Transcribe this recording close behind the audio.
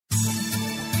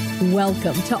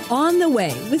Welcome to On the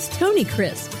Way with Tony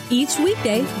Crisp. Each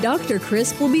weekday, Dr.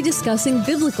 Crisp will be discussing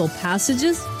biblical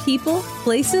passages, people,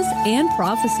 places, and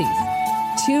prophecies.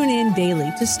 Tune in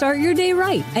daily to start your day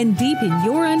right and deepen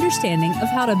your understanding of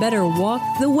how to better walk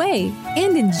the way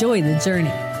and enjoy the journey.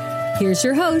 Here's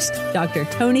your host, Dr.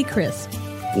 Tony Crisp.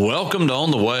 Welcome to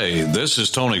On the Way. This is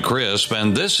Tony Crisp,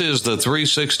 and this is the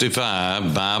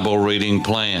 365 Bible Reading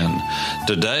Plan.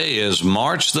 Today is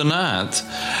March the 9th,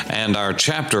 and our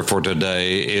chapter for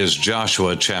today is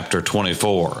Joshua chapter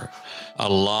 24. A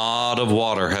lot of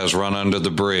water has run under the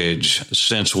bridge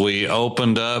since we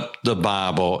opened up the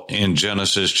Bible in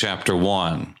Genesis chapter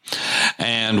 1.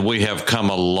 And we have come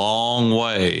a long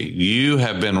way. You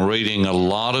have been reading a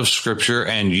lot of scripture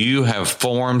and you have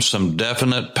formed some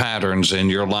definite patterns in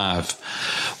your life.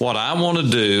 What I want to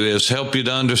do is help you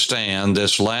to understand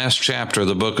this last chapter of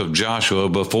the book of Joshua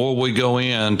before we go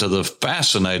into the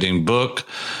fascinating book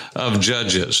of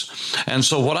Judges. And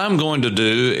so what I'm going to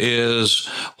do is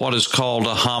what is called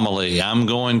a homily. I'm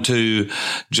going to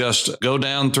just go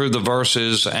down through the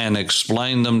verses and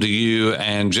explain them to you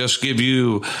and just give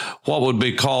you what would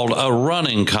be called a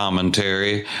running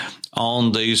commentary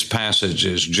on these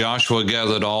passages. Joshua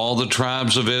gathered all the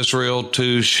tribes of Israel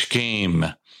to Shechem.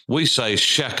 We say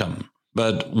Shechem,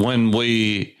 but when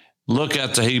we look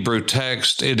at the Hebrew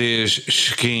text, it is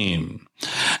Shechem.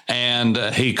 And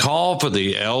he called for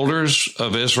the elders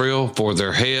of Israel, for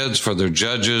their heads, for their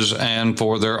judges, and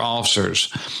for their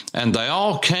officers. And they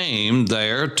all came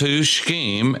there to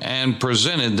Shechem and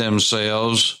presented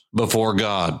themselves before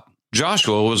God.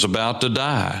 Joshua was about to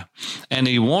die, and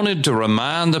he wanted to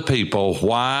remind the people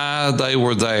why they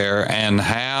were there and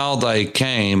how they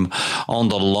came on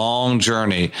the long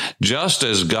journey. Just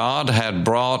as God had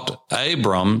brought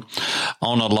Abram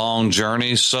on a long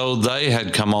journey, so they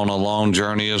had come on a long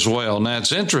journey as well. Now,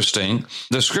 it's interesting.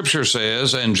 The scripture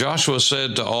says, and Joshua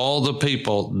said to all the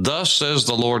people, "Thus says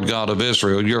the Lord God of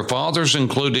Israel, your fathers,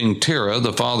 including Terah,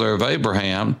 the father of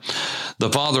Abraham, the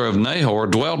father of Nahor,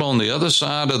 dwelt on the other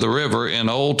side of the river in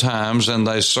old times, and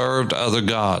they served other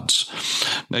gods."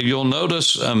 Now, you'll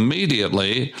notice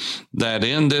immediately that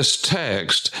in this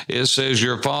text, it says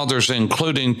your fathers,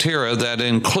 including Terah. That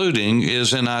including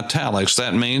is in italics.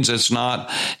 That means it's not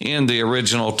in the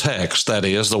original text. That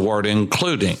is the word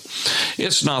including.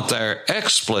 It's not there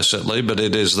explicitly, but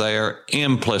it is there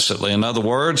implicitly. In other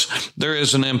words, there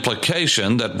is an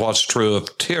implication that what's true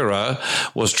of Terah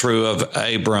was true of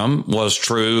Abram, was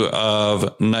true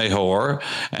of Nahor,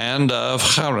 and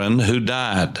of Haran, who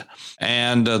died.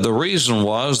 And the reason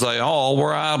was they all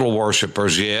were idol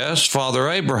worshipers. Yes, Father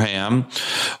Abraham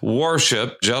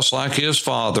worshiped, just like his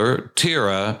father,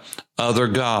 Terah, other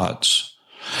gods.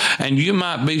 And you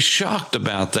might be shocked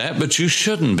about that, but you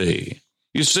shouldn't be.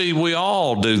 You see, we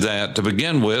all do that to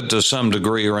begin with to some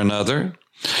degree or another.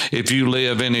 If you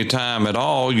live any time at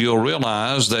all, you'll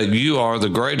realize that you are the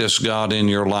greatest God in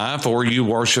your life, or you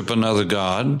worship another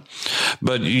God,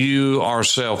 but you are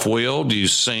self-willed, you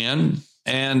sin.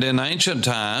 And in ancient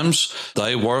times,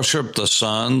 they worshiped the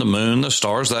sun, the moon, the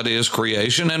stars, that is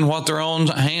creation, and what their own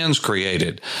hands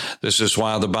created. This is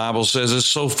why the Bible says it's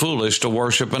so foolish to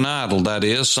worship an idol. That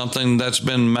is something that's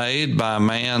been made by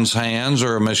man's hands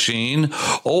or a machine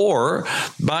or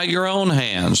by your own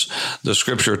hands. The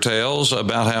scripture tells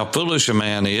about how foolish a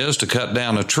man is to cut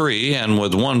down a tree, and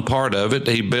with one part of it,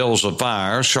 he builds a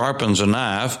fire, sharpens a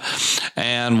knife,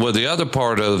 and with the other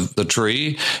part of the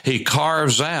tree, he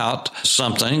carves out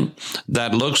something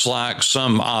that looks like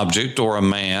some object or a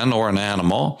man or an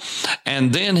animal,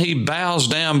 and then he bows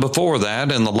down before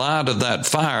that in the light of that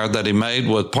fire that he made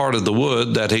with part of the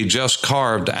wood that he just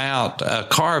carved out a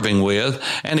carving with,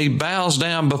 and he bows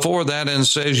down before that and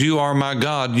says, "You are my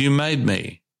God, you made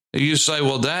me." You say,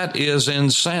 well, that is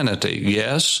insanity.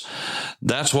 Yes,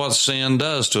 that's what sin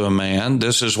does to a man.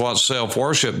 This is what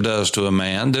self-worship does to a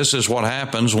man. This is what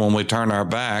happens when we turn our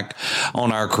back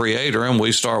on our Creator and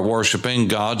we start worshiping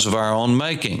gods of our own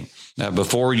making. Now,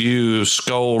 before you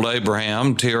scold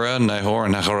Abraham, Terah, Nahor,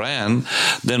 and Haran,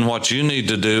 then what you need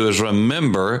to do is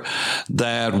remember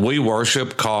that we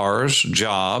worship cars,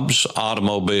 jobs,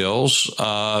 automobiles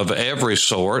of every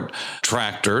sort,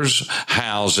 tractors,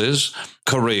 houses,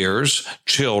 careers,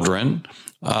 children,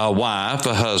 a wife,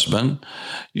 a husband.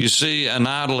 You see, an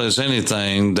idol is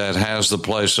anything that has the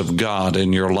place of God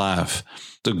in your life.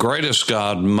 The greatest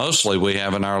God mostly we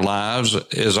have in our lives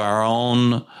is our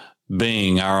own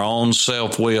being, our own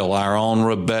self-will, our own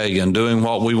rebellion, doing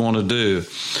what we want to do.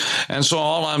 And so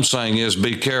all I'm saying is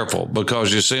be careful,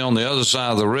 because you see, on the other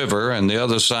side of the river and the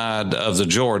other side of the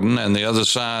Jordan and the other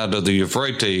side of the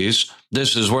Euphrates,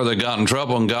 this is where they got in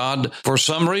trouble, and God, for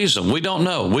some reason, we don't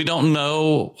know. We don't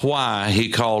know why he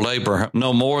called Abraham,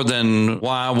 no more than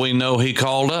why we know he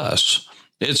called us.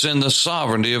 It's in the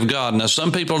sovereignty of God. Now,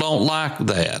 some people don't like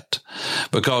that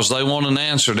because they want an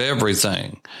answer to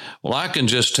everything. Well, I can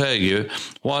just tell you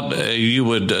what you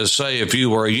would say if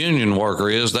you were a union worker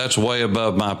is that's way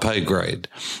above my pay grade.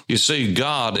 You see,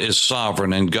 God is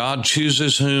sovereign, and God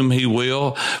chooses whom he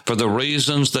will for the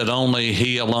reasons that only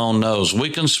he alone knows.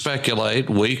 We can speculate,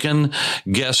 we can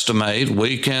guesstimate,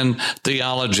 we can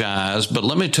theologize, but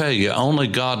let me tell you, only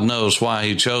God knows why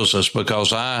he chose us,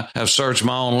 because I have searched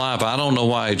my own life. I don't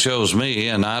know why he chose me,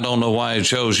 and I don't know why he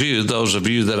chose you, those of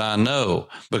you that I know,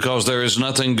 because there is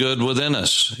nothing good within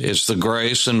us. It's the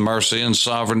grace and mercy and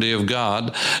sovereignty of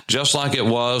God, just like it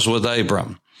was with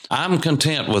Abram. I'm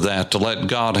content with that, to let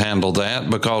God handle that,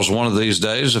 because one of these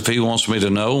days, if he wants me to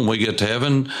know when we get to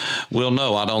heaven, we'll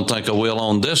know. I don't think I will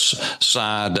on this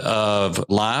side of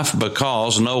life,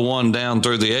 because no one down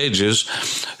through the ages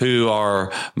who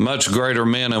are much greater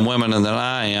men and women than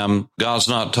I am, God's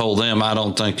not told them. I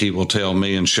don't think he will tell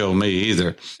me and show me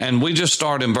either. And we just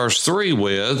start in verse 3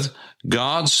 with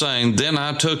God saying, then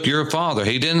I took your father.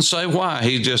 He didn't say why.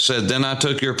 He just said, then I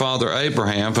took your father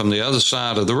Abraham from the other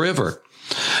side of the river,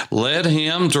 led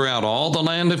him throughout all the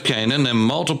land of Canaan, and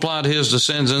multiplied his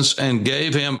descendants, and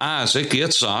gave him Isaac,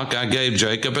 Yitzhak, I gave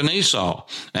Jacob and Esau.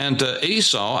 And to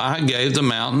Esau I gave the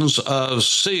mountains of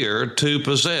Seir to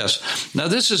possess. Now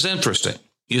this is interesting.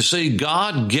 You see,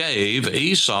 God gave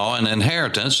Esau an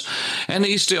inheritance, and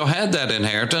he still had that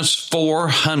inheritance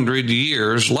 400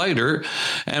 years later.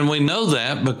 And we know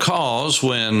that because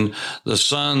when the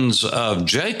sons of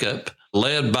Jacob,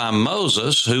 led by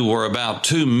Moses, who were about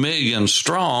 2 million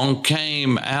strong,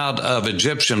 came out of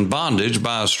Egyptian bondage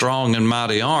by a strong and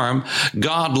mighty arm,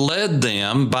 God led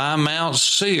them by Mount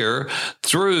Seir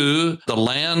through the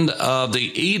land of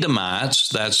the Edomites.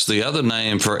 That's the other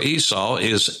name for Esau,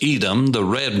 is Edom, the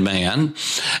red man.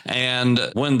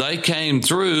 And when they came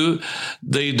through,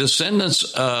 the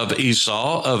descendants of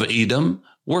Esau, of Edom,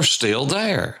 were still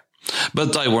there.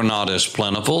 But they were not as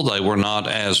plentiful, they were not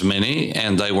as many,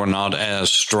 and they were not as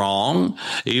strong,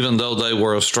 even though they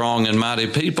were a strong and mighty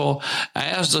people,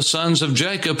 as the sons of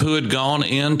Jacob who had gone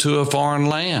into a foreign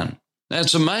land.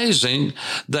 It's amazing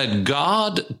that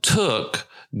God took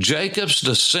Jacob's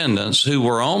descendants, who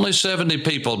were only 70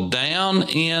 people, down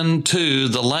into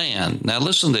the land. Now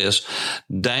listen to this,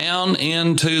 down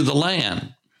into the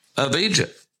land of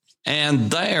Egypt. And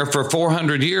there for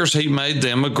 400 years, he made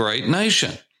them a great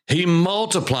nation. He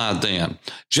multiplied them.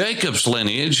 Jacob's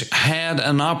lineage had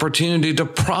an opportunity to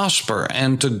prosper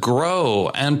and to grow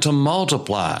and to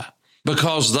multiply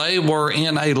because they were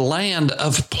in a land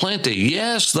of plenty.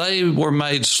 Yes, they were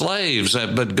made slaves,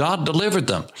 but God delivered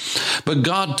them. But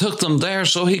God took them there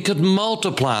so he could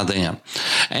multiply them.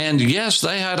 And yes,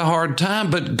 they had a hard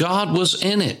time, but God was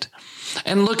in it.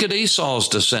 And look at Esau's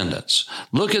descendants.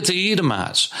 Look at the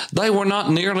Edomites. They were not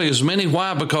nearly as many.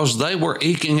 Why? Because they were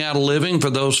eking out a living for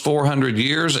those 400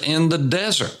 years in the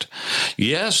desert.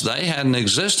 Yes, they had an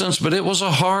existence, but it was a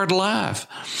hard life.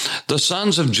 The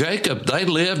sons of Jacob, they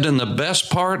lived in the best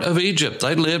part of Egypt.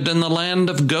 They lived in the land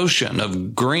of Goshen,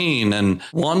 of green and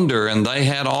wonder, and they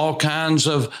had all kinds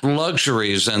of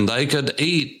luxuries, and they could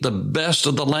eat the best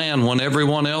of the land when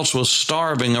everyone else was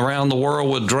starving around the world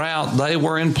with drought. They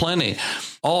were in plenty.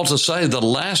 All to say, the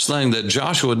last thing that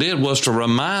Joshua did was to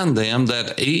remind them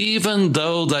that even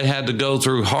though they had to go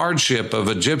through hardship of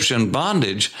Egyptian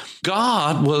bondage,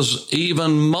 God was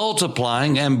even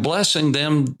multiplying and blessing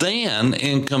them then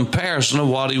in comparison to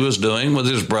what he was doing with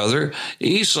his brother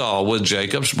Esau, with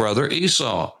Jacob's brother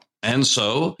Esau. And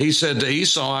so he said to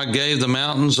Esau, I gave the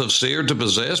mountains of Seir to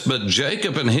possess, but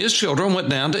Jacob and his children went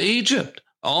down to Egypt.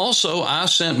 Also, I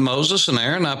sent Moses and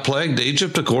Aaron. I plagued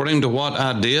Egypt according to what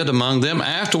I did among them.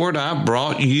 Afterward, I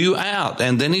brought you out.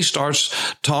 And then he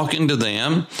starts talking to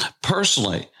them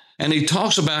personally. And he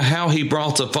talks about how he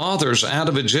brought the fathers out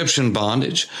of Egyptian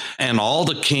bondage and all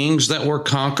the kings that were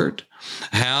conquered,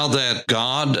 how that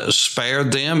God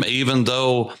spared them, even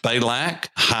though Balak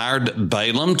hired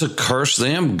Balaam to curse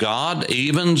them. God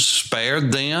even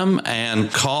spared them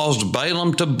and caused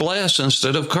Balaam to bless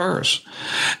instead of curse.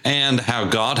 And how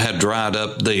God had dried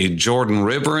up the Jordan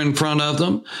River in front of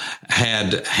them,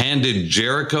 had handed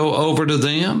Jericho over to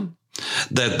them.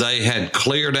 that they had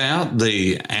cleared out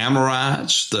the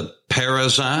Amorites, the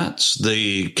Perizzites,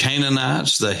 the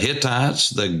Canaanites, the Hittites,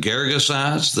 the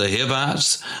Girgashites, the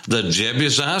Hivites, the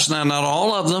Jebusites. Now, not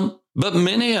all of them, but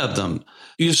many of them.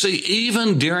 You see,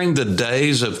 even during the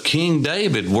days of King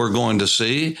David, we're going to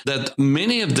see that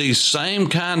many of these same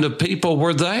kind of people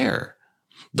were there.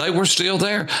 They were still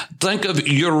there. Think of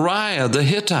Uriah the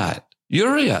Hittite.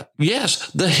 Uriah,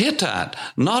 yes, the Hittite,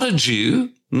 not a Jew,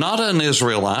 not an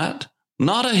Israelite,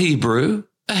 not a Hebrew,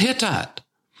 a Hittite.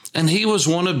 And he was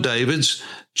one of David's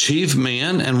chief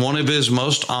men and one of his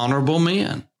most honorable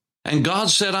men. And God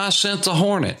said, I sent the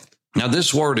hornet. Now,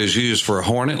 this word is used for a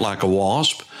hornet like a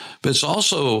wasp, but it's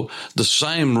also the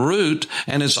same root,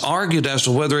 and it's argued as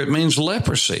to whether it means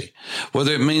leprosy,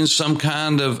 whether it means some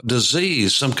kind of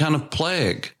disease, some kind of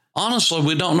plague. Honestly,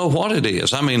 we don't know what it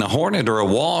is. I mean, a hornet or a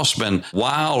wasp and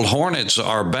wild hornets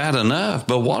are bad enough,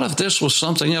 but what if this was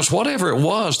something else? Whatever it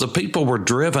was, the people were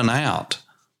driven out.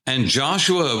 And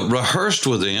Joshua rehearsed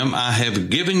with them, I have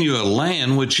given you a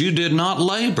land which you did not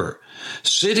labor,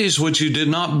 cities which you did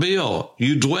not build.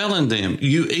 You dwell in them.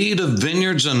 You eat of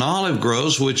vineyards and olive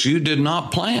groves which you did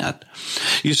not plant.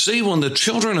 You see, when the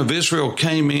children of Israel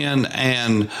came in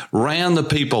and ran the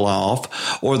people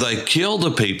off, or they killed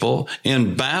the people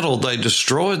in battle, they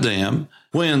destroyed them.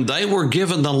 When they were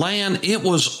given the land, it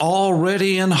was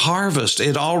already in harvest.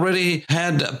 It already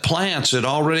had plants. It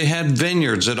already had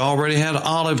vineyards. It already had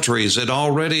olive trees. It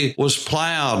already was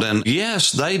plowed. And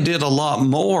yes, they did a lot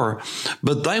more,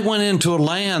 but they went into a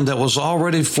land that was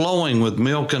already flowing with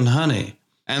milk and honey.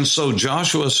 And so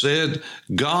Joshua said,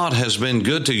 God has been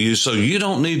good to you, so you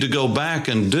don't need to go back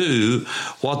and do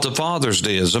what the fathers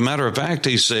did. As a matter of fact,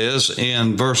 he says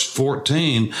in verse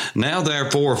 14, now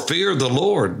therefore fear the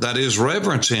Lord, that is,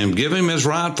 reverence him, give him his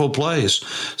rightful place,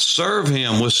 serve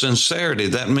him with sincerity,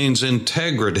 that means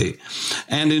integrity,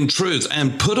 and in truth,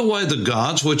 and put away the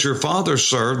gods which your fathers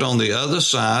served on the other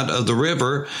side of the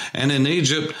river and in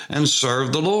Egypt, and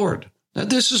serve the Lord. Now,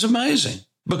 this is amazing,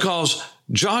 because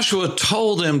Joshua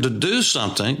told them to do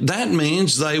something. That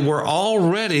means they were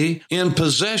already in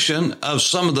possession of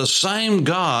some of the same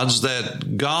gods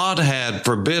that God had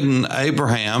forbidden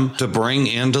Abraham to bring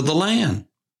into the land.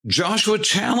 Joshua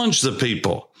challenged the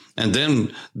people. And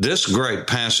then this great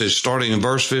passage starting in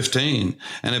verse 15,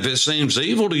 and if it seems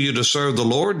evil to you to serve the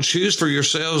Lord, choose for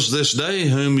yourselves this day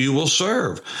whom you will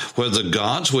serve, whether the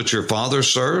gods which your fathers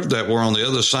served that were on the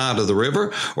other side of the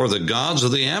river, or the gods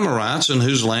of the Amorites in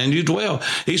whose land you dwell.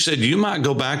 He said, you might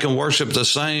go back and worship the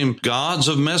same gods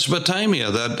of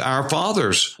Mesopotamia that our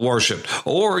fathers worshiped,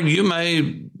 or you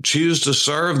may choose to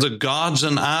serve the gods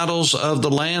and idols of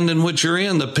the land in which you're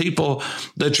in, the people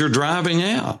that you're driving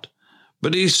out.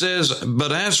 But he says,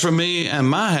 but as for me and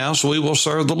my house, we will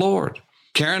serve the Lord.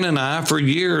 Karen and I, for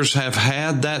years, have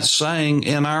had that saying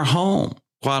in our home.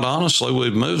 Quite honestly,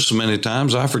 we've moved so many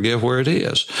times, I forget where it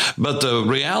is. But the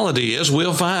reality is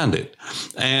we'll find it,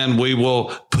 and we will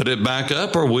put it back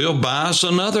up, or we'll buy us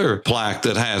another plaque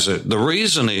that has it. The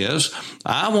reason is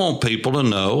I want people to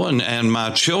know, and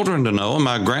my children to know, and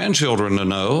my grandchildren to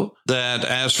know, that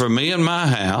as for me and my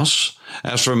house,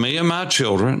 as for me and my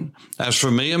children, as for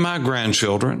me and my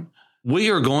grandchildren, we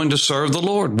are going to serve the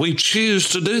Lord. We choose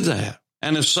to do that.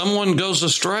 And if someone goes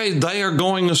astray, they are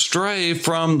going astray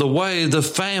from the way the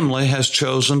family has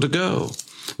chosen to go.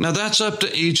 Now, that's up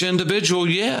to each individual,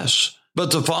 yes.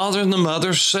 But the father and the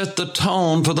mother set the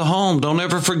tone for the home. Don't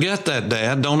ever forget that,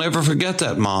 Dad. Don't ever forget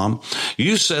that, Mom.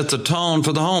 You set the tone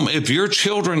for the home. If your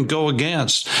children go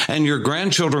against and your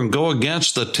grandchildren go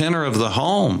against the tenor of the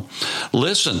home,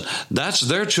 listen, that's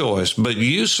their choice. But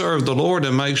you serve the Lord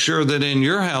and make sure that in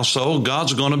your household,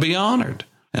 God's going to be honored.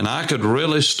 And I could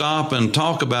really stop and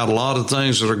talk about a lot of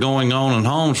things that are going on in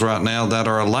homes right now that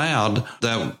are allowed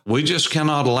that we just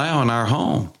cannot allow in our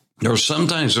home. There are some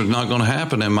things that are not going to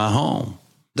happen in my home.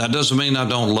 That doesn't mean I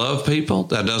don't love people.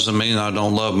 That doesn't mean I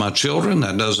don't love my children.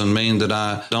 That doesn't mean that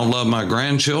I don't love my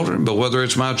grandchildren. But whether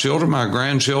it's my children, my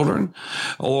grandchildren,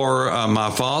 or my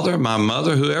father, my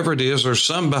mother, whoever it is, there's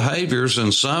some behaviors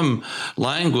and some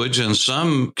language and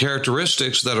some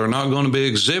characteristics that are not going to be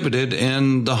exhibited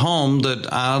in the home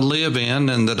that I live in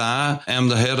and that I am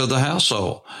the head of the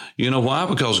household. You know why?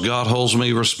 Because God holds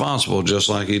me responsible just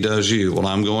like he does you. Well,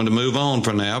 I'm going to move on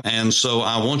for now. And so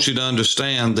I want you to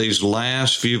understand these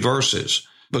last few verses,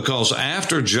 because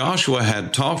after Joshua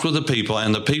had talked with the people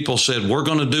and the people said, we're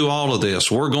going to do all of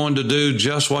this. We're going to do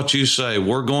just what you say.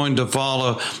 We're going to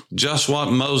follow just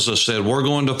what Moses said. We're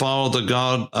going to follow the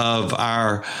God of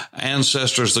our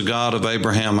ancestors, the God of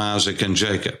Abraham, Isaac, and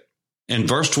Jacob. In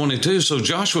verse 22, so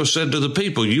Joshua said to the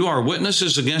people, you are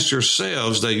witnesses against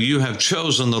yourselves that you have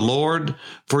chosen the Lord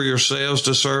for yourselves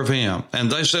to serve him. And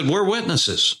they said, we're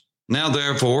witnesses. Now,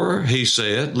 therefore, he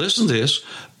said, listen to this,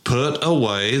 put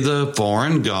away the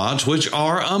foreign gods which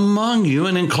are among you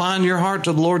and incline your heart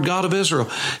to the Lord God of Israel.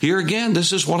 Here again,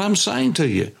 this is what I'm saying to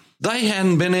you. They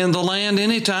hadn't been in the land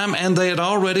any time, and they had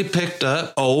already picked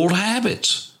up old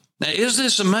habits. Now, is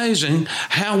this amazing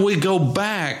how we go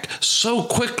back so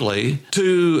quickly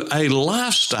to a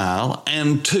lifestyle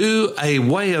and to a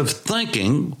way of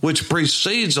thinking which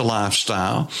precedes a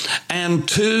lifestyle and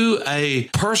to a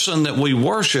person that we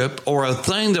worship or a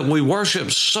thing that we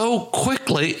worship so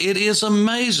quickly? It is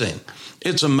amazing.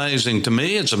 It's amazing to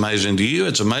me. It's amazing to you.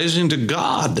 It's amazing to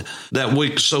God that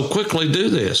we so quickly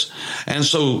do this. And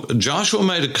so Joshua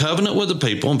made a covenant with the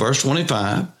people in verse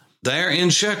 25. There in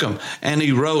Shechem, and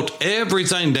he wrote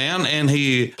everything down, and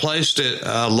he placed it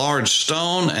a large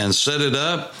stone and set it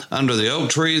up under the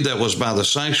oak tree that was by the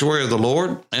sanctuary of the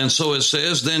Lord. And so it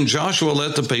says, then Joshua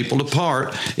let the people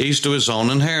depart east to his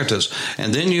own inheritance.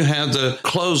 And then you have the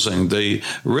closing,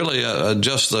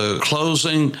 just the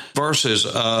closing verses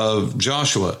of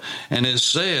Joshua. And it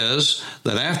says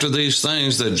that after these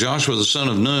things that Joshua the son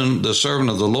of Nun, the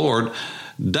servant of the Lord,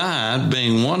 died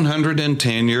being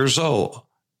 110 years old.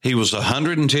 He was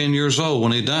 110 years old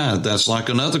when he died. That's like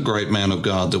another great man of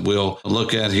God that we'll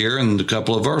look at here in a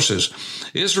couple of verses.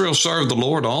 Israel served the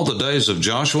Lord all the days of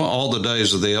Joshua, all the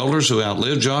days of the elders who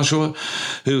outlived Joshua,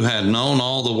 who had known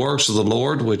all the works of the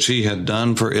Lord, which he had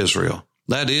done for Israel.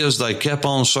 That is, they kept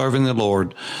on serving the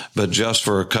Lord, but just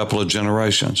for a couple of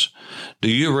generations. Do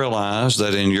you realize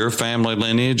that in your family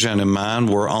lineage and in mine,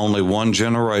 we're only one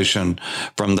generation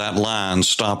from that line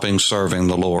stopping serving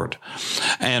the Lord?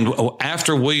 And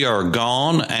after we are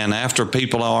gone, and after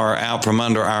people are out from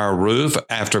under our roof,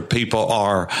 after people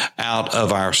are out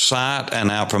of our sight and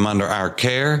out from under our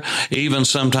care, even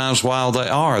sometimes while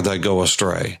they go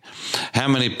astray. How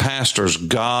many pastors,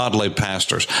 godly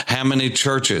pastors, how many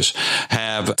churches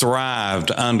have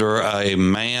thrived under a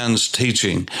man's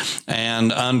teaching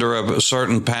and under a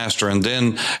certain pastor, and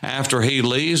then after he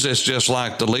leaves, it's just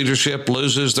like the leadership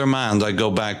loses their mind. They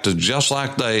go back to just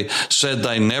like they said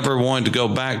they never wanted to go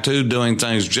back to, doing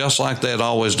things just like they had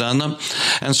always done them.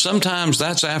 And sometimes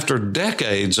that's after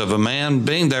decades of a man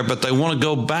being there, but they want to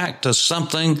go back to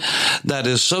something that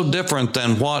is so different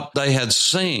than what they had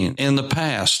seen in the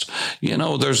past. You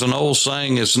know, there's an old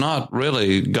saying, it's not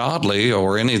really godly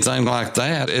or anything like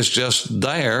that. It's just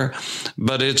there,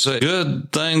 but it's a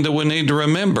good thing that we need to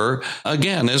remember.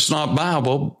 Again, it's not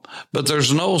Bible, but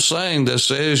there's an old saying that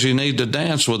says you need to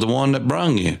dance with the one that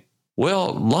brung you.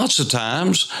 Well, lots of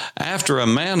times after a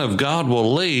man of God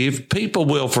will leave, people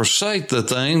will forsake the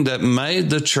thing that made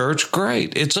the church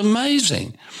great. It's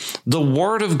amazing. The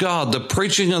Word of God, the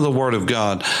preaching of the Word of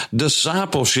God,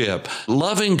 discipleship,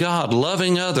 loving God,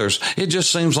 loving others. It just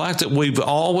seems like that we've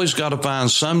always got to find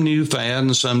some new fad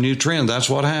and some new trend. That's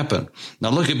what happened.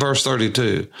 Now look at verse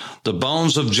 32. The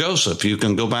bones of Joseph. You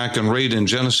can go back and read in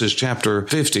Genesis chapter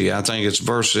 50. I think it's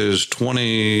verses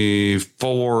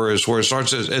 24 is where it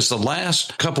starts. It's the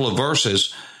last couple of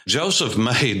verses. Joseph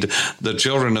made the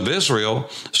children of Israel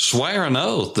swear an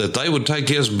oath that they would take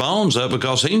his bones up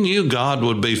because he knew God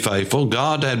would be faithful.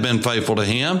 God had been faithful to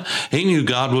him. He knew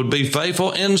God would be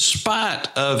faithful in spite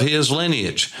of his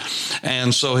lineage.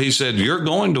 And so he said, you're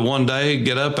going to one day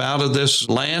get up out of this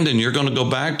land and you're going to go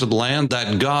back to the land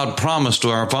that God promised to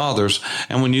our fathers.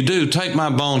 And when you do, take my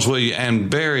bones, will you,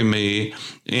 and bury me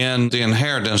in the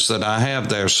inheritance that I have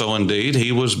there. So indeed,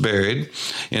 he was buried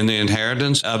in the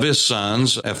inheritance of his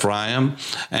sons, Ephraim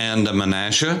and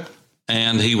Manasseh,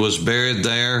 and he was buried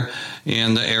there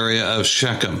in the area of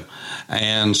Shechem.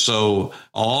 And so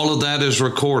all of that is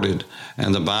recorded.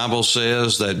 And the Bible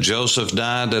says that Joseph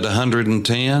died at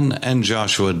 110 and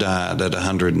Joshua died at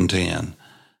 110.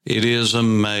 It is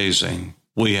amazing.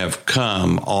 We have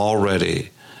come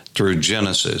already through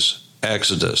Genesis,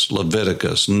 Exodus,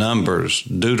 Leviticus, Numbers,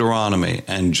 Deuteronomy,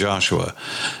 and Joshua.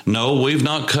 No, we've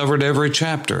not covered every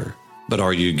chapter, but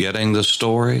are you getting the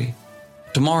story?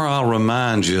 Tomorrow I'll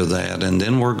remind you of that, and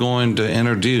then we're going to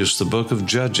introduce the book of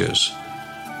Judges.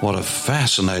 What a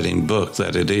fascinating book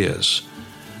that it is.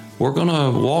 We're going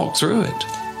to walk through it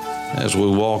as we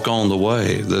walk on the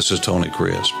way. This is Tony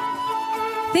Crisp.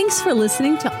 Thanks for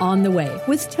listening to On the Way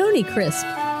with Tony Crisp.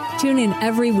 Tune in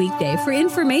every weekday for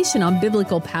information on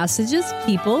biblical passages,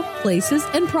 people, places,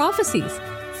 and prophecies.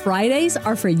 Fridays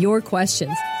are for your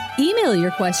questions. Email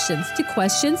your questions to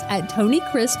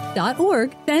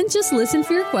questions@tonycrisp.org. Then just listen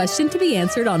for your question to be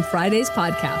answered on Friday's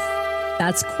podcast.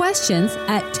 That's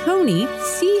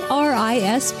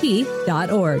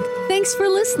questions@TonyCrisp.org. Thanks for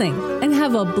listening and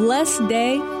have a blessed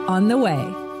day on the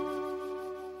way.